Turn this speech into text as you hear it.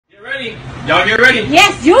ready. Y'all get ready.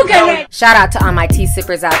 Yes, you get ready. Shout out to all my tea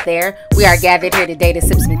sippers out there. We are gathered here today to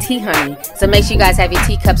sip some tea, honey. So make sure you guys have your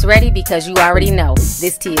teacups ready because you already know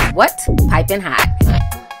this tea is what? Piping hot.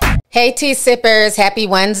 Hey tea sippers, happy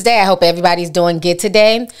Wednesday. I hope everybody's doing good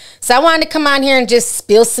today. So I wanted to come on here and just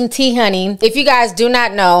spill some tea, honey. If you guys do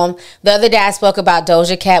not know, the other day I spoke about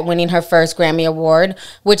Doja Cat winning her first Grammy Award,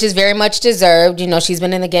 which is very much deserved. You know, she's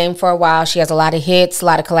been in the game for a while. She has a lot of hits, a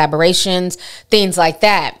lot of collaborations, things like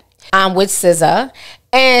that. I'm with SZA.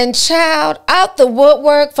 And child, out the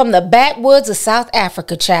woodwork from the backwoods of South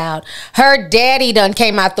Africa, child. Her daddy done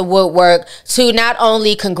came out the woodwork to not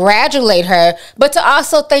only congratulate her, but to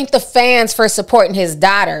also thank the fans for supporting his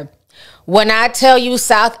daughter. When I tell you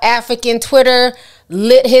South African Twitter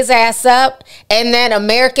lit his ass up, and then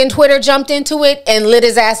American Twitter jumped into it and lit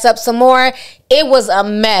his ass up some more, it was a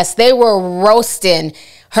mess. They were roasting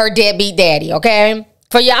her deadbeat daddy, okay?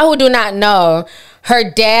 For y'all who do not know, her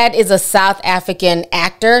dad is a South African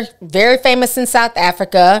actor, very famous in South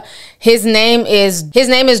Africa. His name is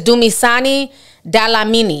Dumisani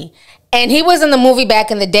Dlamini. And he was in the movie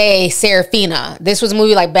back in the day, Serafina. This was a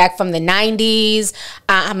movie like back from the 90s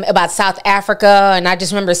about South Africa. And I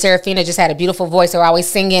just remember Serafina just had a beautiful voice. They were always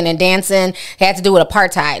singing and dancing. It had to do with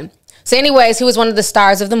apartheid. So anyways, he was one of the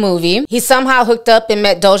stars of the movie. He somehow hooked up and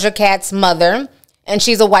met Doja Cat's mother. And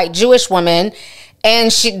she's a white Jewish woman.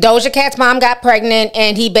 And Doja Cat's mom got pregnant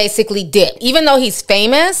and he basically dipped, even though he's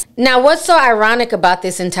famous. Now, what's so ironic about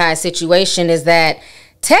this entire situation is that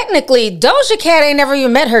technically Doja Cat ain't never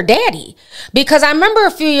even met her daddy. Because I remember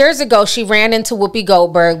a few years ago, she ran into Whoopi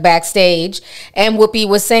Goldberg backstage and Whoopi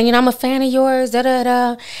was saying, you know, I'm a fan of yours,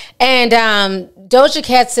 da-da-da. And Doja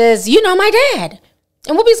Cat says, you know my dad.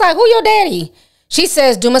 And Whoopi's like, who your daddy? She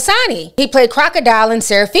says, Dumisani. He played Crocodile in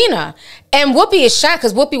Serafina. And Whoopi is shocked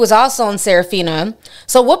because Whoopi was also in Serafina.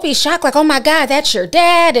 So Whoopi's shocked like, oh my God, that's your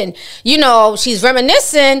dad. And, you know, she's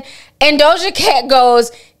reminiscing. And Doja Cat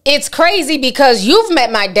goes, it's crazy because you've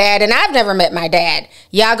met my dad and I've never met my dad.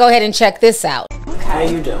 Y'all go ahead and check this out. Okay. How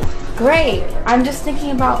you doing? Great. I'm just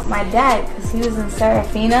thinking about my dad because he was in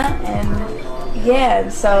Serafina and yeah,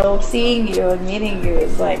 so seeing you and meeting you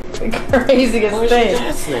is like the craziest What's thing. your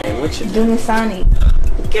dad's name? What's your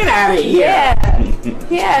Dumisani. Get out of here.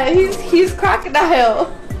 Yeah, he's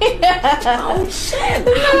Crocodile. Yeah. Oh shit. Isn't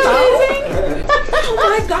that amazing?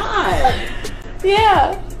 Oh my God.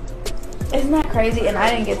 Yeah. Isn't that crazy? And I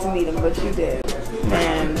didn't get to meet him, but you did.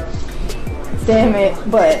 Man. Damn it.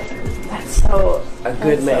 But that's so A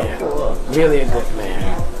good man. So cool. Really a good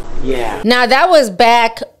man. Yeah. Now, that was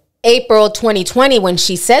back April 2020 when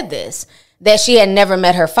she said this, that she had never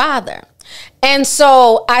met her father. And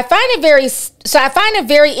so I find it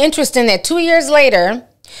very interesting that 2 years later,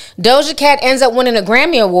 Doja Cat ends up winning a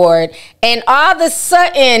Grammy Award, and all of a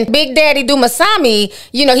sudden, Big Daddy Dumisani,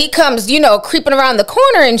 you know, he comes, you know, creeping around the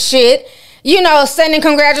corner and shit, you know, sending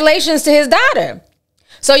congratulations to his daughter.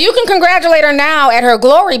 So you can congratulate her now at her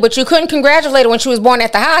glory, but you couldn't congratulate her when she was born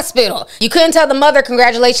at the hospital. You couldn't tell the mother,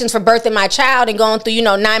 congratulations for birthing my child and going through, you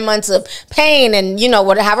know, 9 months of pain and, you know,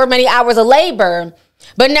 however many hours of labor.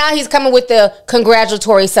 But now he's coming with the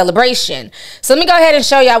congratulatory celebration. So let me go ahead and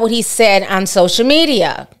show y'all what he said on social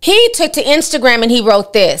media. He took to Instagram and he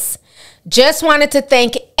wrote this. Just wanted to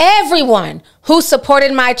thank everyone who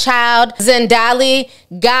supported my child, Zendali.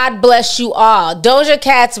 God bless you all. Doja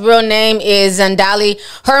Cat's real name is Zendali.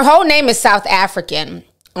 Her whole name is South African.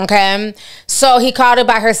 Okay. So he called her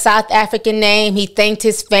by her South African name. He thanked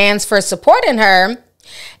his fans for supporting her.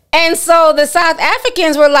 And so the South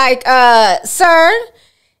Africans were like, sir,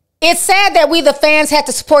 it's sad that we, the fans, had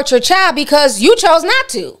to support your child because you chose not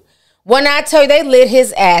to. When I tell you, they lit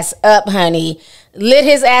his ass up, honey. Lit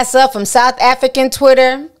his ass up from South African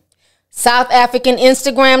Twitter, South African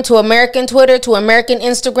Instagram to American Twitter to American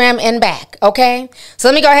Instagram and back, okay? So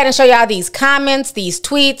let me go ahead and show y'all these comments, these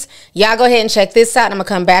tweets. Y'all go ahead and check this out, and I'm going to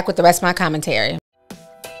come back with the rest of my commentary.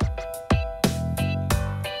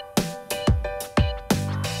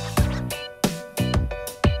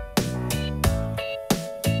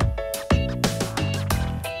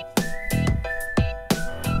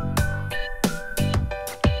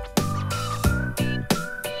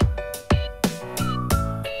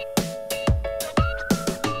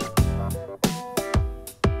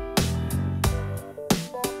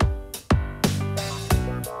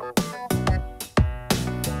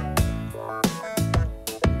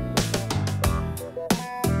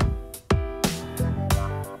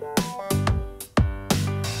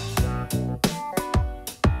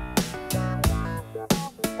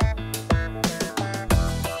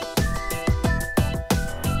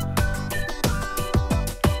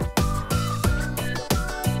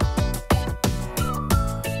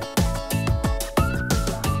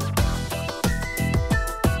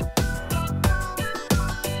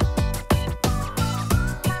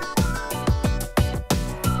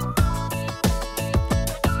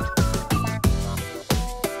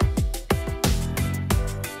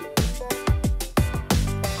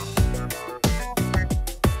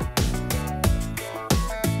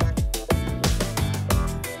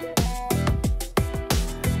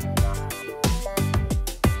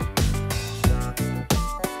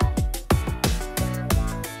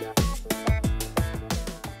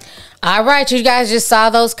 All right, you guys just saw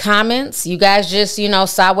those comments. You guys just, you know,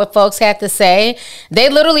 saw what folks had to say. They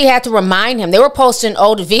literally had to remind him. They were posting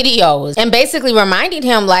old videos and basically reminding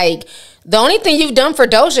him, like, the only thing you've done for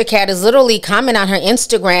Doja Cat is literally comment on her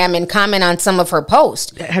Instagram and comment on some of her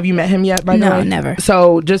posts. Have you met him yet, by the way? No, never.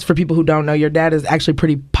 So just for people who don't know, your dad is actually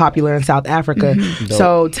pretty popular in South Africa.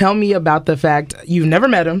 So tell me about the fact you've never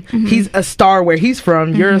met him. He's a star where he's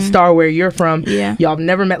from. You're a star where you're from. Yeah. Y'all have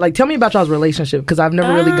never met. Like, tell me about y'all's relationship, because I've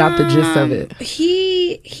never really got the gist of it.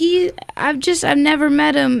 I've never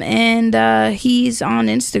met him, and he's on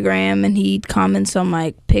Instagram, and he comments on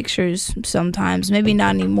like pictures sometimes. Maybe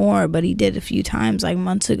not anymore, but he did a few times like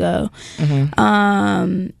months ago.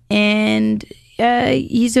 And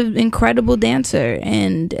he's an incredible dancer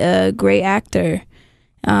and a great actor.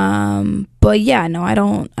 But yeah, no, I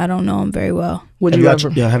don't know him very well. Would you ever?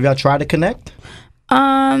 Have y'all tried to connect?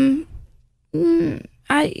 I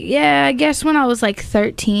guess when I was like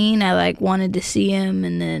 13, I like wanted to see him,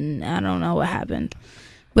 and then I don't know what happened.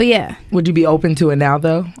 But yeah. Would you be open to it now,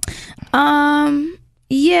 though?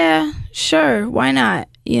 Yeah, sure. Why not?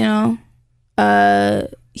 You know,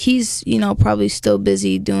 he's, you know, probably still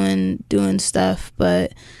busy doing stuff,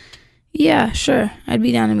 but yeah, sure. I'd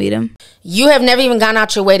be down to meet him. You have never even gone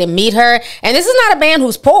out your way to meet her. And this is not a man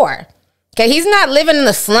who's poor. Okay, he's not living in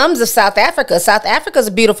the slums of South Africa. South Africa's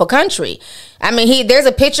a beautiful country. I mean, there's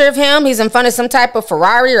a picture of him. He's in front of some type of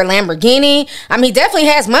Ferrari or Lamborghini. I mean, he definitely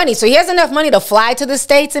has money. So he has enough money to fly to the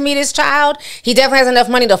States and meet his child. He definitely has enough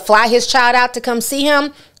money to fly his child out to come see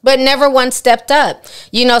him, but never once stepped up.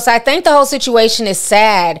 You know, so I think the whole situation is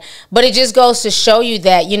sad, but it just goes to show you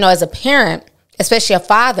that, you know, as a parent, especially a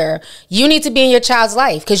father, you need to be in your child's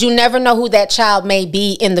life, because you never know who that child may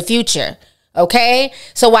be in the future. Okay,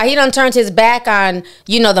 so while he done turned his back on,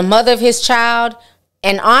 you know, the mother of his child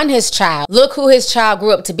and on his child, look who his child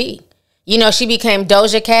grew up to be. You know, she became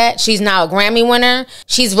Doja Cat. She's now a Grammy winner.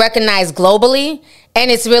 She's recognized globally. And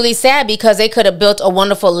it's really sad, because they could have built a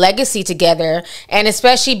wonderful legacy together. And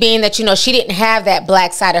especially being that, you know, she didn't have that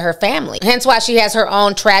black side of her family. Hence why she has her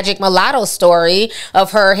own tragic mulatto story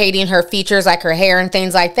of her hating her features, like her hair and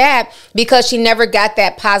things like that, because she never got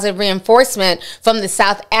that positive reinforcement from the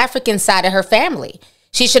South African side of her family.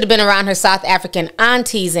 She should have been around her South African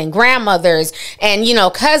aunties and grandmothers and, you know,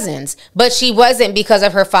 cousins, but she wasn't, because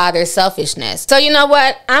of her father's selfishness. So you know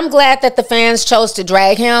what? I'm glad that the fans chose to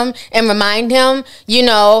drag him and remind him, you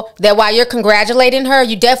know, that while you're congratulating her,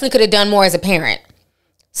 you definitely could have done more as a parent.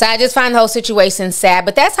 So I just find the whole situation sad,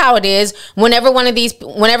 but that's how it is.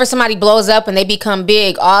 Whenever somebody blows up and they become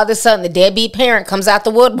big, all of a sudden the deadbeat parent comes out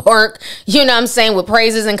the woodwork, you know what I'm saying, with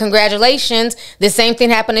praises and congratulations. The same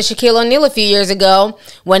thing happened to Shaquille O'Neal a few years ago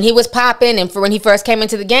when he was popping, and when he first came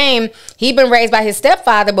into the game, he'd been raised by his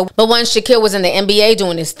stepfather, but once Shaquille was in the NBA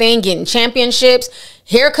doing his thing, getting championships,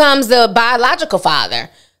 here comes the biological father.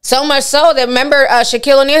 So much so that, remember,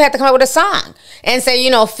 Shaquille O'Neal had to come up with a song and say, you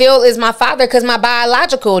know, Phil is my father because my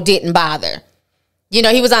biological didn't bother. You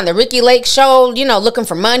know, he was on the Ricky Lake show, you know, looking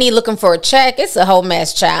for money, looking for a check. It's a whole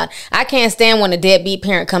mess, child. I can't stand when a deadbeat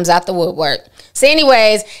parent comes out the woodwork. So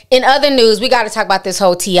anyways, in other news, we got to talk about this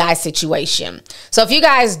whole T.I. situation. So if you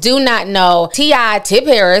guys do not know, T.I., Tip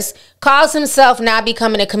Harris, calls himself now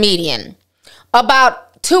becoming a comedian. About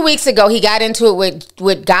 2 weeks ago, he got into it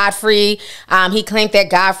with Godfrey. He claimed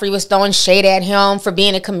that Godfrey was throwing shade at him for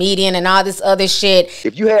being a comedian and all this other shit.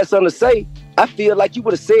 If you had something to say, I feel like you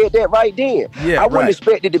would have said that right then. Yeah, I wouldn't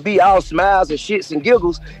expect it to be all smiles and shits and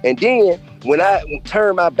giggles. And then when I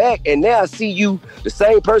turn my back and now I see you, the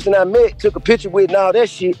same person I met, took a picture with and all that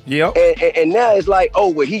shit. Yep. And now it's like, oh,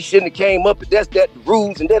 well, he shouldn't have came up. That's the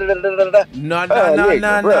rules and da-da-da-da-da-da.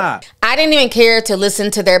 Nah. I didn't even care to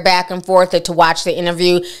listen to their back and forth or to watch the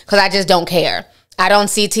interview, because I just don't care. I don't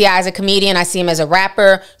see T.I. as a comedian. I see him as a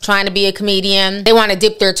rapper trying to be a comedian. They want to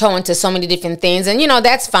dip their toe into so many different things. And, you know,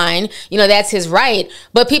 that's fine. You know, that's his right.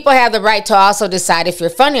 But people have the right to also decide if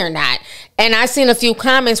you're funny or not. And I've seen a few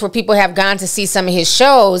comments where people have gone to see some of his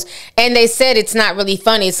shows and they said it's not really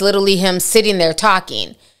funny. It's literally him sitting there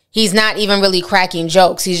talking. He's not even really cracking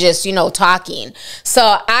jokes. He's just, you know, talking.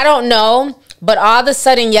 So I don't know. But all of a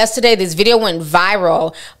sudden yesterday, this video went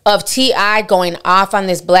viral of T.I. going off on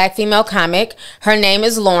this black female comic. Her name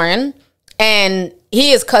is Lauren. And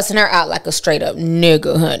he is cussing her out like a straight up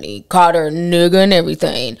nigga, honey. Called her nigga and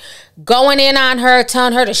everything. Going in on her,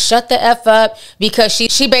 telling her to shut the F up, because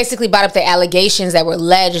she basically brought up the allegations that were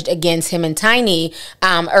alleged against him and Tiny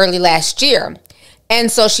early last year.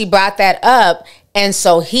 And so she brought that up. And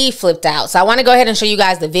so he flipped out. So I want to go ahead and show you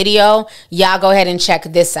guys the video. Y'all go ahead and check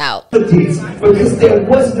this out. Because there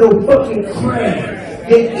was no fucking crime.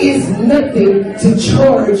 there is nothing to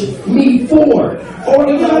charge me for. All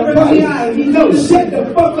of my body. No, shut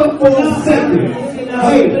the fuck up for a second.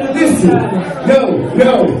 Hey, listen. No.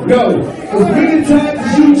 As many times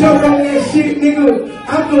as you jump on that shit, nigga,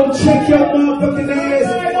 I'm gonna check your motherfucking ass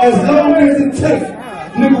as long as it takes.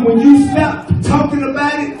 Nigga, when you stop talking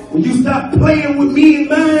about it, when you stop playing with me and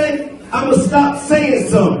mine, I'ma stop saying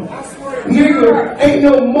something. Nigga, ain't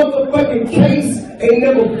no motherfucking case, ain't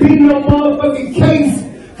never been no motherfucking case,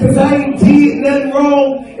 cause I ain't did nothing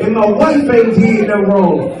wrong, and my wife ain't did nothing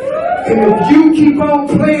wrong. And if you keep on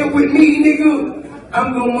playing with me, nigga,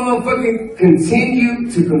 I'm gonna motherfucking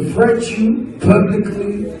continue to confront you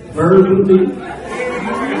publicly, verbally.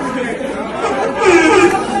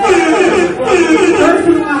 First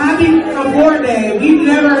of all, happy Award Day. We've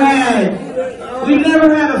never had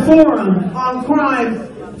a forum on crime.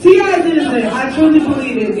 T.I.'s innocent. I truly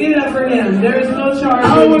believe it. Get it up for him. There is no charge.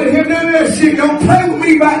 I don't want to hear none of that shit. Don't play with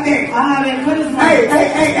me about that. I haven't put his Hey.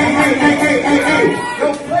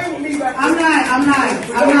 Don't play with me about that. I'm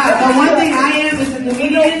not. The one thing I am is a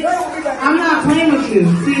comedian. I'm not playing with you.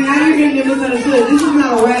 See, now you're getting misunderstood. This is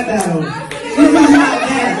not a rap battle. This is not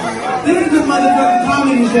that. This is a motherfucking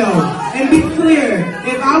comedy show. And be clear,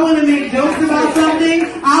 if I want to make jokes about something,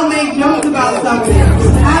 I'll make jokes about something.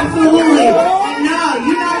 Absolutely. And no,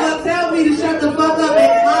 you're not going to tell me to shut the fuck up.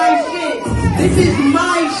 It's my shit. This is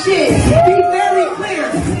my shit. Be very clear.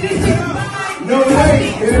 This is my No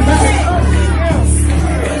way.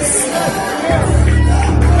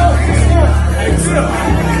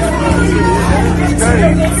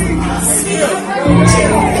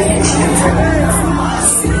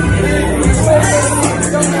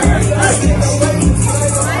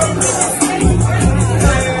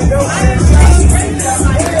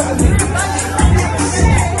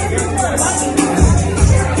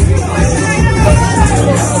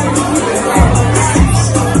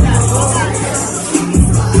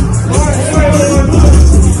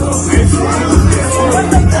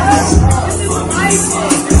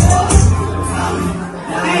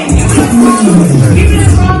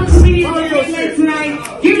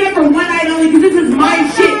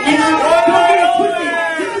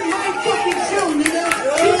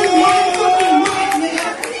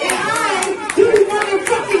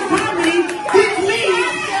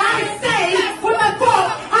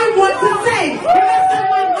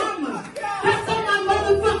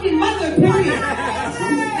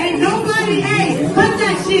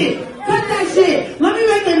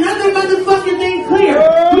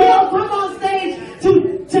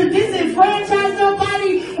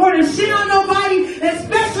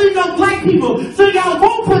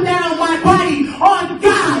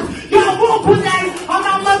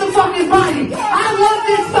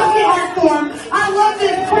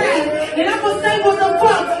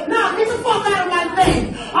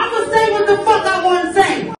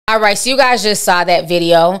 Alright, so you guys just saw that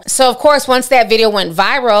video. So of course, once that video went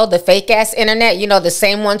viral, the fake ass internet, you know, the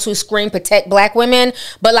same ones who scream protect black women.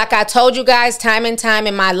 But like I told you guys time and time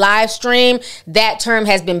in my live stream, that term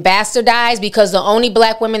has been bastardized because the only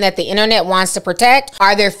black women that the internet wants to protect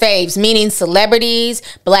are their faves, meaning celebrities,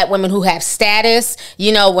 black women who have status.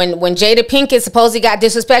 You know, when Jada Pinkett supposedly got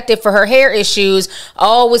disrespected for her hair issues,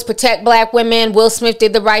 always protect black women, Will Smith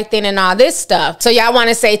did the right thing and all this stuff. So y'all want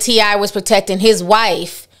to say T.I. was protecting his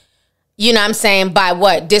wife, you know what I'm saying, by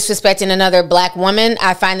what? Disrespecting another black woman?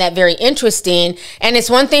 I find that very interesting. And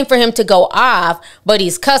it's one thing for him to go off, but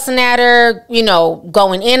he's cussing at her, you know,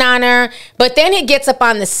 going in on her. But then he gets up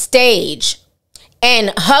on the stage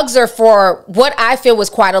and hugs her for what I feel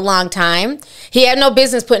was quite a long time. He had no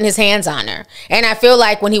business putting his hands on her. And I feel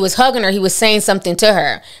like when he was hugging her, he was saying something to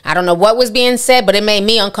her. I don't know what was being said, but it made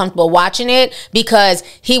me uncomfortable watching it because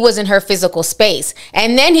he was in her physical space.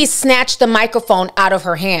 And then he snatched the microphone out of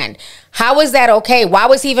her hand. How was that okay? Why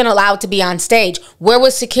was he even allowed to be on stage? Where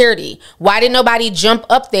was security? Why did nobody jump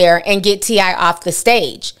up there and get T.I. off the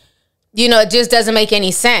stage? You know, it just doesn't make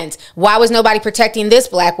any sense. Why was nobody protecting this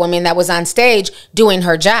black woman that was on stage doing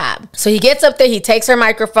her job? So he gets up there, he takes her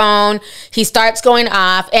microphone, he starts going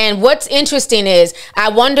off. And what's interesting is, I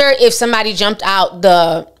wonder if somebody jumped out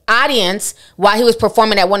the audience while he was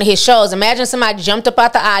performing at one of his shows. Imagine somebody jumped up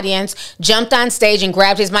out the audience, jumped on stage and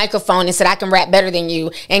grabbed his microphone and said, I can rap better than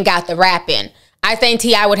you, and got the rapping. I think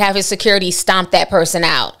T.I. would have his security stomp that person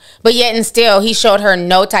out. But yet and still, he showed her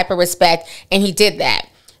no type of respect, and he did that.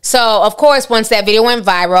 So, of course, once that video went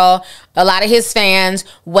viral, a lot of his fans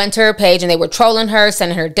went to her page and they were trolling her,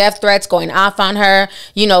 sending her death threats, going off on her,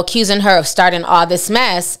 you know, accusing her of starting all this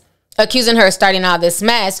mess.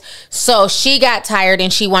 So she got tired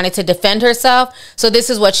and she wanted to defend herself. So this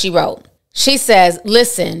is what she wrote. She says,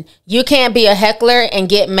 listen, you can't be a heckler and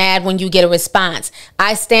get mad when you get a response.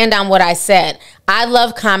 I stand on what I said. I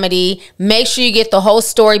love comedy. Make sure you get the whole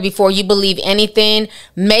story before you believe anything.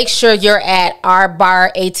 Make sure you're at our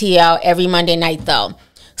bar ATL every Monday night, though.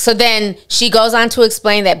 So then she goes on to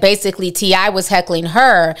explain that basically T.I. was heckling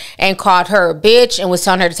her and called her a bitch and was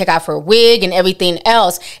telling her to take off her wig and everything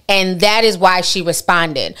else. And that is why she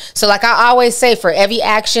responded. So like I always say, for every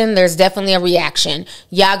action, there's definitely a reaction.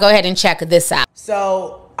 Y'all go ahead and check this out.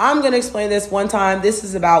 So I'm going to explain this one time. This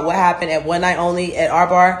is about what happened at One Night Only at our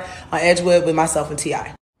bar on Edgewood with myself and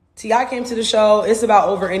T.I. T.I. came to the show. It's about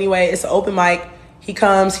over anyway. It's an open mic. He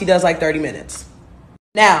comes. He does like 30 minutes.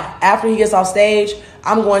 Now, after he gets off stage,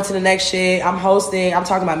 I'm going to the next shit. I'm hosting. I'm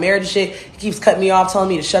talking about marriage and shit. He keeps cutting me off, telling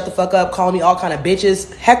me to shut the fuck up, calling me all kind of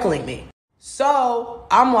bitches, heckling me. So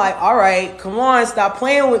I'm like, all right, come on, stop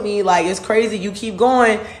playing with me. Like, it's crazy. You keep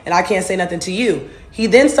going, and I can't say nothing to you. He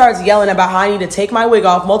then starts yelling about how I need to take my wig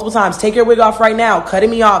off multiple times. Take your wig off right now. Cutting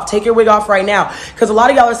me off. Take your wig off right now. Because a lot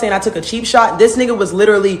of y'all are saying I took a cheap shot. This nigga was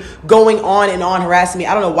literally going on and on harassing me.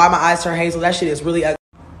 I don't know why my eyes turn hazel. That shit is really ugly.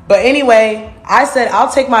 But anyway, I said,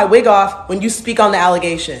 I'll take my wig off when you speak on the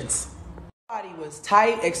allegations. Nobody was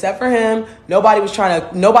tight except for him. Nobody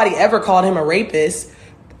ever called him a rapist.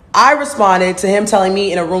 I responded to him telling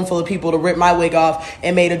me in a room full of people to rip my wig off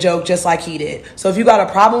and made a joke just like he did. So if you got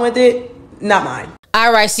a problem with it, not mine.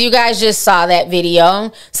 All right, so you guys just saw that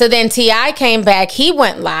video. So then T.I. came back, he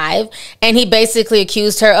went live, and he basically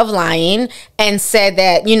accused her of lying and said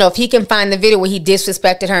that, you know, if he can find the video where he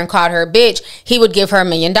disrespected her and called her a bitch, he would give her $1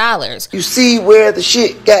 million. You see where the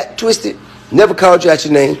shit got twisted? Never called you out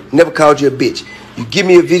your name, never called you a bitch. You give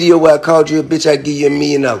me a video where I called you a bitch, I give you $1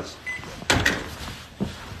 million.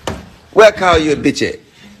 Where I call you a bitch at?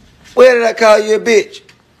 Where did I call you a bitch?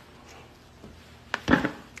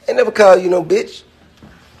 I never called you no bitch.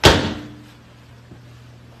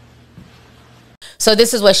 So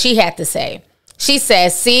this is what she had to say. She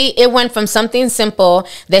says, see, it went from something simple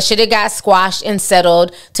that should have got squashed and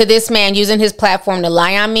settled to this man using his platform to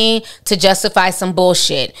lie on me to justify some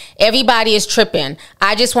bullshit. Everybody is tripping.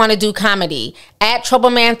 I just want to do comedy. At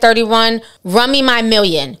Troubleman31, run me my $1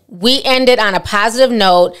 million. We ended on a positive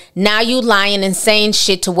note. Now you lying and saying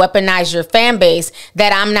shit to weaponize your fan base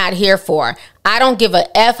that I'm not here for. I don't give a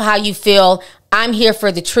F how you feel. I'm here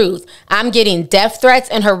for the truth. I'm getting death threats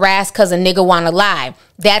and harassed because a nigga want to lie.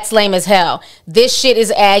 That's lame as hell. This shit is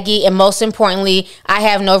aggy, and most importantly, I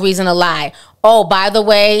have no reason to lie. Oh, by the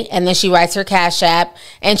way, and then she writes her Cash App,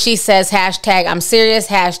 and she says, hashtag I'm serious,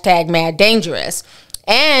 hashtag mad dangerous.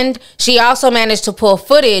 And she also managed to pull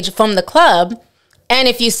footage from the club. And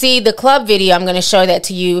if you see the club video, I'm going to show that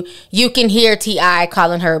to you. You can hear T.I.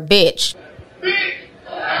 calling her a bitch.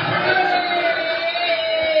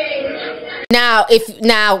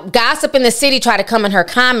 Now, Gossip in the City tried to come in her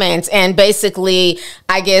comments and basically,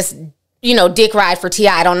 I guess, you know, dick ride for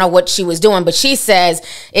T.I. I don't know what she was doing, but she says,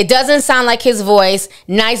 it doesn't sound like his voice.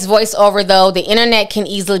 Nice voiceover, though. The internet can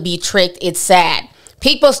easily be tricked. It's sad.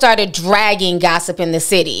 People started dragging Gossip in the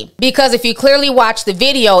City because if you clearly watch the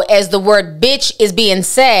video, as the word bitch is being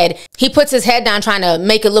said, he puts his head down trying to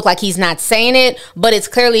make it look like he's not saying it, but it's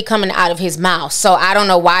clearly coming out of his mouth. So I don't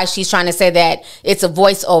know why she's trying to say that it's a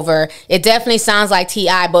voiceover. It definitely sounds like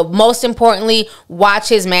T.I., but most importantly, watch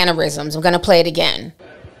his mannerisms. I'm going to play it again.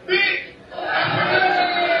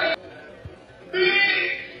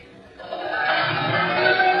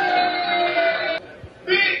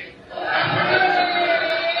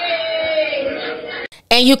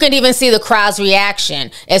 And you can even see the crowd's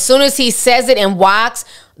reaction. As soon as he says it and walks,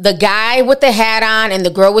 the guy with the hat on and the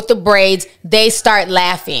girl with the braids, they start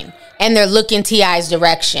laughing. And they're looking T.I.'s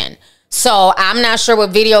direction. So I'm not sure what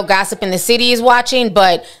video Gossip in the City is watching,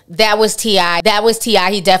 but that was T.I. That was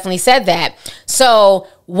T.I. He definitely said that. So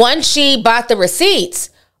once she bought the receipts,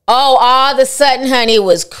 oh, all of a sudden, honey, it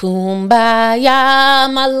was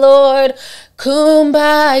kumbaya, my lord,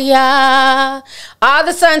 kumbaya. All of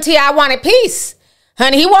a sudden, T.I. wanted peace.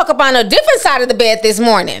 Honey, he woke up on a different side of the bed this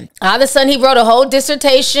morning. All of a sudden, he wrote a whole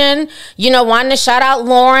dissertation, you know, wanting to shout out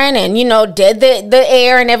Lauren and, you know, did the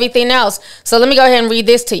air and everything else. So let me go ahead and read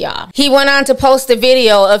this to y'all. He went on to post a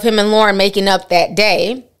video of him and Lauren making up that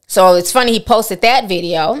day. So it's funny he posted that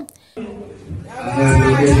video. I have no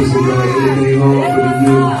interest in doing anything wrong for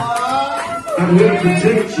you. I'm here to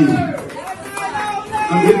protect you.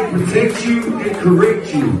 I'm here to protect you and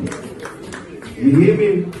correct you. You hear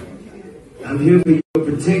me? I'm here for your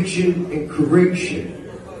protection and correction.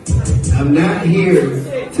 I'm not here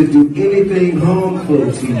to do anything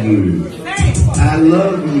harmful to you. I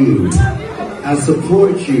love you. I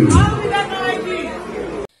support you.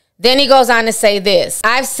 Then he goes on to say this: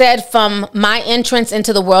 I've said from my entrance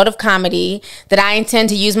into the world of comedy that I intend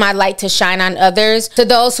to use my light to shine on others, to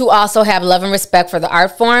those who also have love and respect for the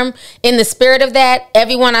art form. In the spirit of that,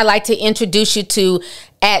 everyone I'd like to introduce you to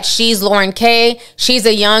at She's Lauren K. She's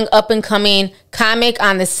a young up-and-coming comic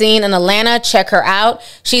on the scene in Atlanta. Check her out.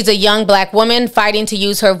 She's a young black woman fighting to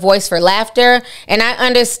use her voice for laughter. And I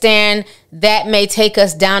understand that may take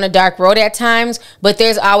us down a dark road at times, but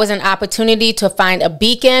there's always an opportunity to find a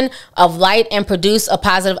beacon of light and produce a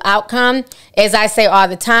positive outcome. As I say all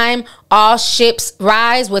the time, all ships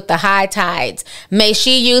rise with the high tides. May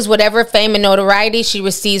she use whatever fame and notoriety she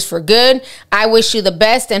receives for good. I wish you the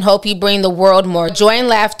best and hope you bring the world more joy and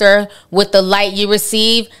laughter with the light you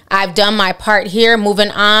receive. I've done my part here.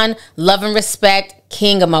 Moving on. Love and respect.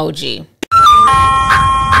 King emoji.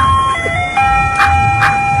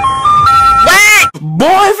 Boy,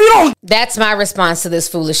 if you don't... That's my response to this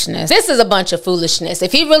foolishness. This is a bunch of foolishness.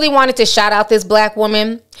 If he really wanted to shout out this black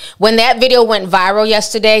woman, when that video went viral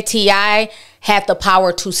yesterday, T.I. had the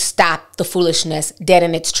power to stop the foolishness dead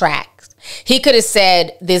in its tracks. He could have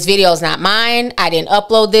said, this video is not mine. I didn't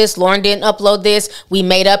upload this. Lauren didn't upload this. We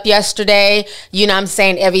made up yesterday. You know what I'm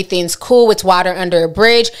saying? Everything's cool. It's water under a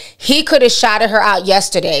bridge. He could have shouted her out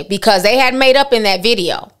yesterday because they had made up in that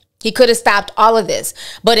video. He could have stopped all of this,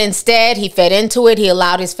 but instead he fed into it. He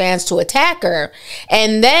allowed his fans to attack her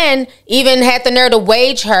and then even had the nerve to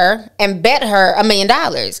wage her and bet her $1 million.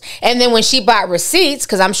 And then when she bought receipts,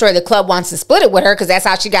 because I'm sure the club wants to split it with her because that's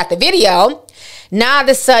how she got the video. Now all of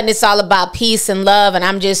a sudden it's all about peace and love and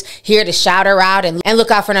I'm just here to shout her out and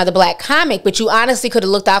look out for another black comic. But you honestly could have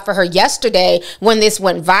looked out for her yesterday when this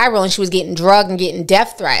went viral and she was getting drugged and getting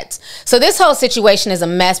death threats. So this whole situation is a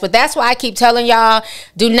mess. But that's why I keep telling y'all,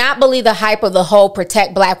 do not believe the hype of the whole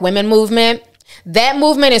protect black women movement. That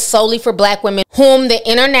movement is solely for black women whom the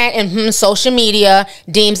internet and whom social media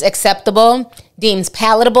deems acceptable, deems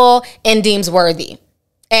palatable, and deems worthy.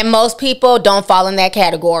 And most people don't fall in that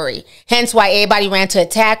category. Hence why everybody ran to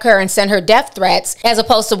attack her and send her death threats as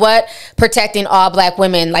opposed to what? Protecting all black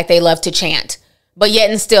women like they love to chant. But yet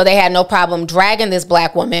and still they had no problem dragging this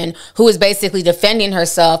black woman who is basically defending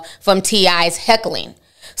herself from T.I.'s heckling.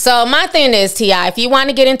 So my thing is, T.I., if you want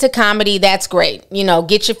to get into comedy, that's great. You know,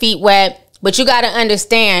 get your feet wet. But you got to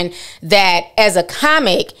understand that as a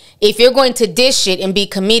comic, if you're going to dish it and be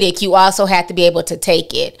comedic, you also have to be able to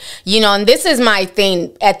take it. You know, and this is my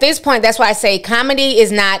thing. At this point, that's why I say comedy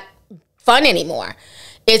is not fun anymore.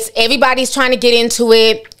 It's everybody's trying to get into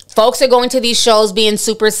it. Folks are going to these shows being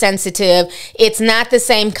super sensitive. It's not the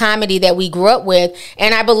same comedy that we grew up with.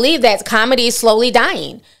 And I believe that comedy is slowly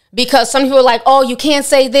dying. Because some people are like, oh, you can't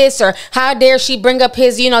say this, or how dare she bring up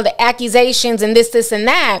his, you know, the accusations and this and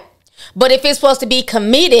that. But if it's supposed to be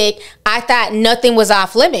comedic, I thought nothing was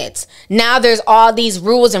off limits. Now there's all these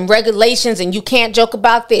rules and regulations and you can't joke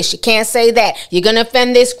about this. You can't say that. You're going to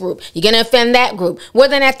offend this group. You're going to offend that group. Well,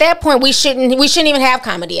 then at that point, we shouldn't even have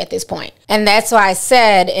comedy at this point. And that's why I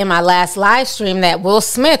said in my last live stream that Will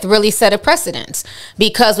Smith really set a precedence.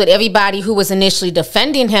 Because with everybody who was initially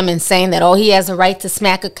defending him and saying that, oh, he has a right to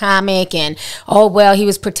smack a comic and, oh, well, he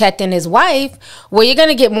was protecting his wife. Well, you're going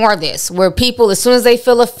to get more of this where people, as soon as they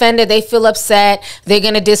feel offended, they feel upset, they're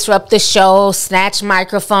going to disrupt the show, snatch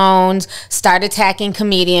microphones, start attacking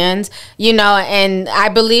comedians, you know, and I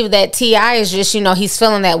believe that T.I. is just, you know, he's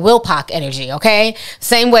feeling that Will Pac energy, okay?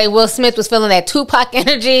 Same way Will Smith was feeling that Tupac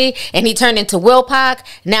energy and he turned into Will Pac.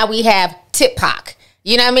 Now we have Tip Pac.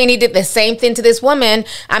 You know what I mean? He did the same thing to this woman.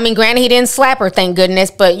 I mean, granted, he didn't slap her, thank goodness.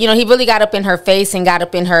 But, you know, he really got up in her face and got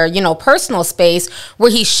up in her, you know, personal space where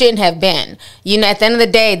he shouldn't have been. You know, at the end of the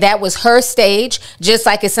day, that was her stage. Just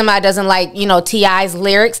like if somebody doesn't like, you know, T.I.'s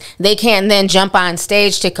lyrics, they can't then jump on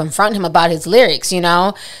stage to confront him about his lyrics, you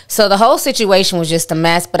know? So the whole situation was just a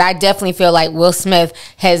mess. But I definitely feel like Will Smith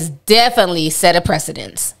has definitely set a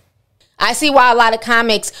precedence. I see why a lot of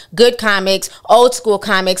comics, good comics, old school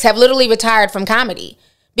comics have literally retired from comedy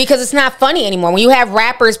because it's not funny anymore. When you have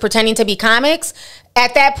rappers pretending to be comics,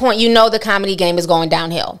 at that point, you know the comedy game is going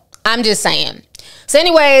downhill. I'm just saying. So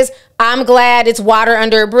anyways, I'm glad it's water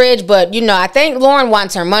under a bridge, but, you know, I think Lauren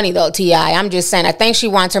wants her money, though, T.I. I'm just saying, I think she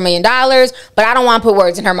wants her $1 million, but I don't want to put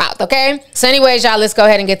words in her mouth, okay? So anyways, y'all, let's go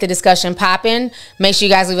ahead and get the discussion popping. Make sure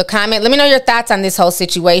you guys leave a comment. Let me know your thoughts on this whole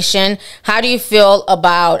situation. How do you feel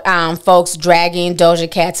about folks dragging Doja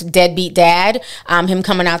Cat's deadbeat dad, him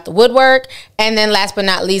coming out the woodwork? And then last but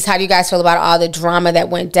not least, how do you guys feel about all the drama that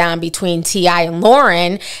went down between T.I. and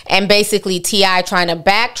Lauren, and basically T.I. trying to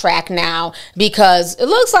backtrack now because it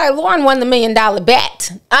looks like Lauren won the $1 million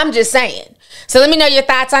bet. I'm just saying. So let me know your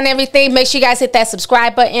thoughts on everything. Make sure you guys hit that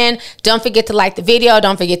subscribe button. Don't forget to like the video.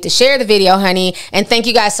 Don't forget to share the video, honey. And thank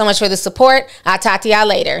you guys so much for the support. I'll talk to y'all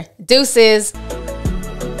later. Deuces.